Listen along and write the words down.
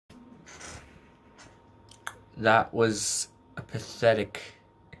that was a pathetic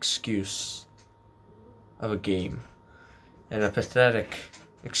excuse of a game and a pathetic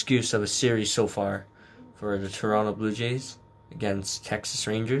excuse of a series so far for the Toronto Blue Jays against Texas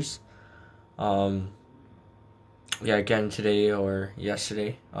Rangers. Again today or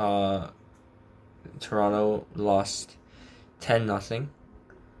yesterday, Toronto lost 10-0.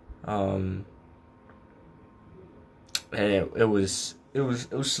 And it was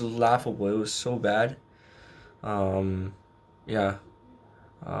laughable. It was so bad. Not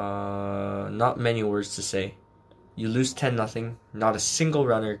many words to say. You lose 10-0. Not a single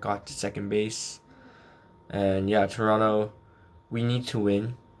runner got to second base. And yeah, Toronto, we need to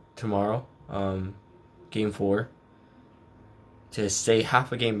win tomorrow. Game 4. To stay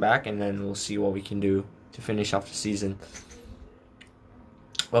half a game back, and then we'll see what we can do to finish off the season.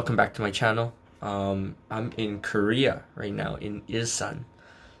 Welcome back to my channel. I'm in Korea right now, in Ilsan.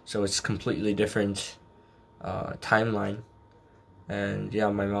 So it's completely different timeline. And yeah,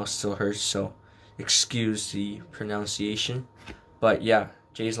 my mouth still hurts, so excuse the pronunciation. But yeah,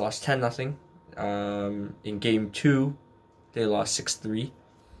 Jays lost 10-0. In game 2, they lost 6-3.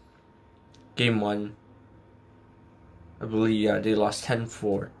 Game 1, I believe, they lost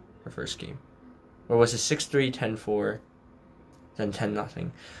 10-4 the first game. Or was it 6-3, 10-4, then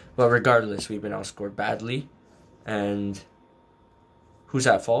 10-0? But regardless, we've been outscored badly. And who's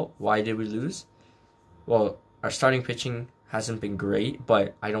at fault? Why did we lose? Well, our starting pitching hasn't been great,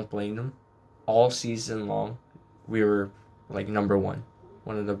 but I don't blame them. All season long, we were like number one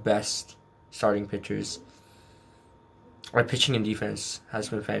of the best starting pitchers. Our pitching and defense has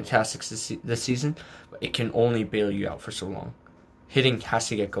been fantastic this season, but it can only bail you out for so long. Hitting has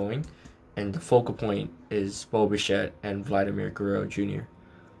to get going, and the focal point is Bichette and Vladdy Guerrero Jr.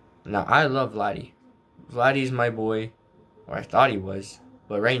 Now, I love Vladdy. Vladdy's my boy, or I thought he was,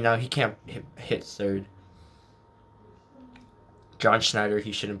 but right now he can't hit third. John Schneider,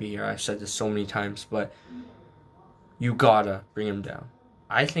 he shouldn't be here. I've said this so many times, but you gotta bring him down.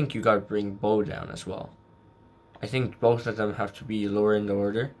 I think you gotta bring Bo down as well. I think both of them have to be lower in the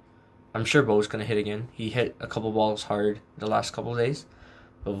order. I'm sure Bo's going to hit again. He hit a couple balls hard the last couple days.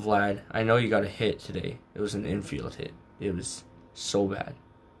 But Vlad, I know you got a hit today. It was an infield hit. It was so bad.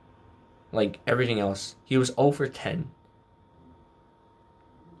 Like everything else, he was 0 for 10.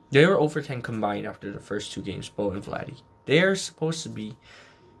 They were 0 for 10 combined after the first 2 games, Bo and Vladdy. They are supposed to be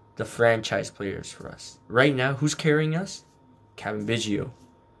the franchise players for us. Right now, who's carrying us? Biggio,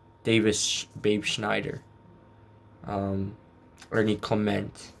 Babe Schneider, Ernie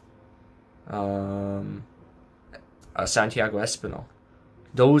Clement, Santiago Espinal.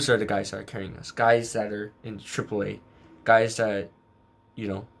 Those are the guys that are carrying us. Guys that are in AAA. Guys that,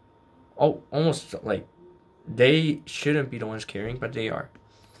 almost like they shouldn't be the ones carrying, but they are.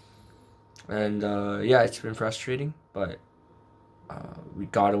 And it's been frustrating, but we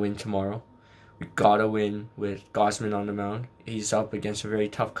gotta win tomorrow. We gotta win with Gausman on the mound. He's up against a very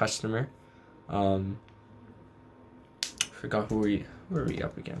tough customer. Forgot who are we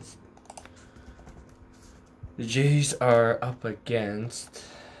up against. The Jays are up against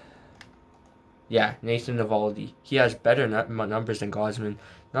Nathan Eovaldi. He has better numbers than Gausman.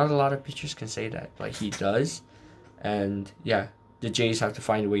 Not a lot of pitchers can say that, but he does. And the Jays have to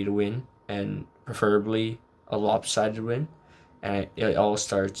find a way to win, and preferably a lopsided win. And it all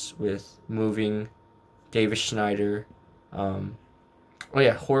starts with moving Davis Schneider.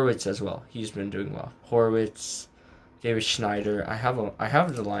 Horwitz as well. He's been doing well. Horwitz, Davis Schneider. I have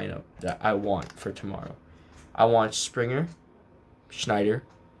the lineup that I want for tomorrow. I want Springer, Schneider,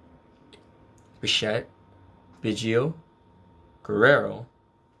 Bichette, Biggio, Guerrero,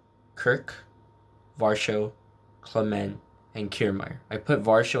 Kirk, Varsho, Clement, and Kiermaier. I put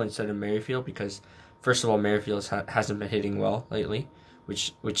Varsho instead of Merrifield because, first of all, Merrifield hasn't been hitting well lately,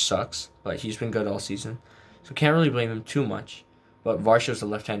 which sucks, but he's been good all season. So can't really blame him too much. But Varsho's a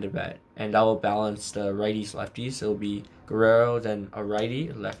left-handed bat, and that will balance the righties-lefties. It'll be Guerrero, then a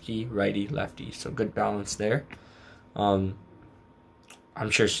righty, lefty, righty, lefty. So good balance there. I'm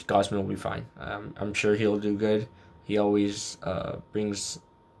sure Gausman will be fine. I'm sure he'll do good. He always brings,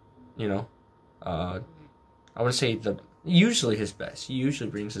 I would say usually his best. He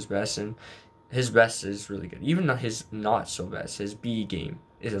usually brings his best, and his best is really good. Even his not so best, his B game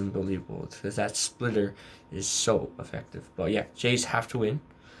is unbelievable because that splitter is so effective. But Jays have to win,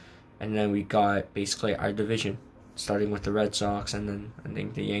 and then we got basically our division, starting with the Red Sox, and then I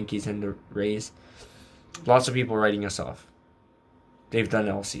think the Yankees and the Rays. Lots of people writing us off. They've done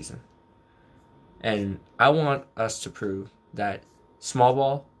it all season, and I want us to prove that small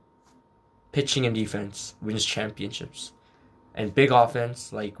ball, pitching and defense wins championships, and big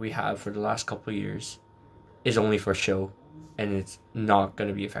offense like we have for the last couple of years is only for show, and it's not going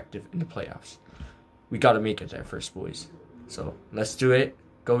to be effective in the playoffs. We got to make it there first, boys. So let's do it.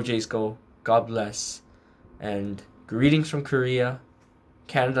 Go Jays, go. God bless. And greetings from Korea.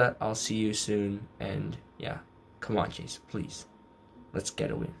 Canada, I'll see you soon. And yeah, come on, Jays, please. Let's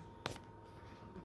get a win.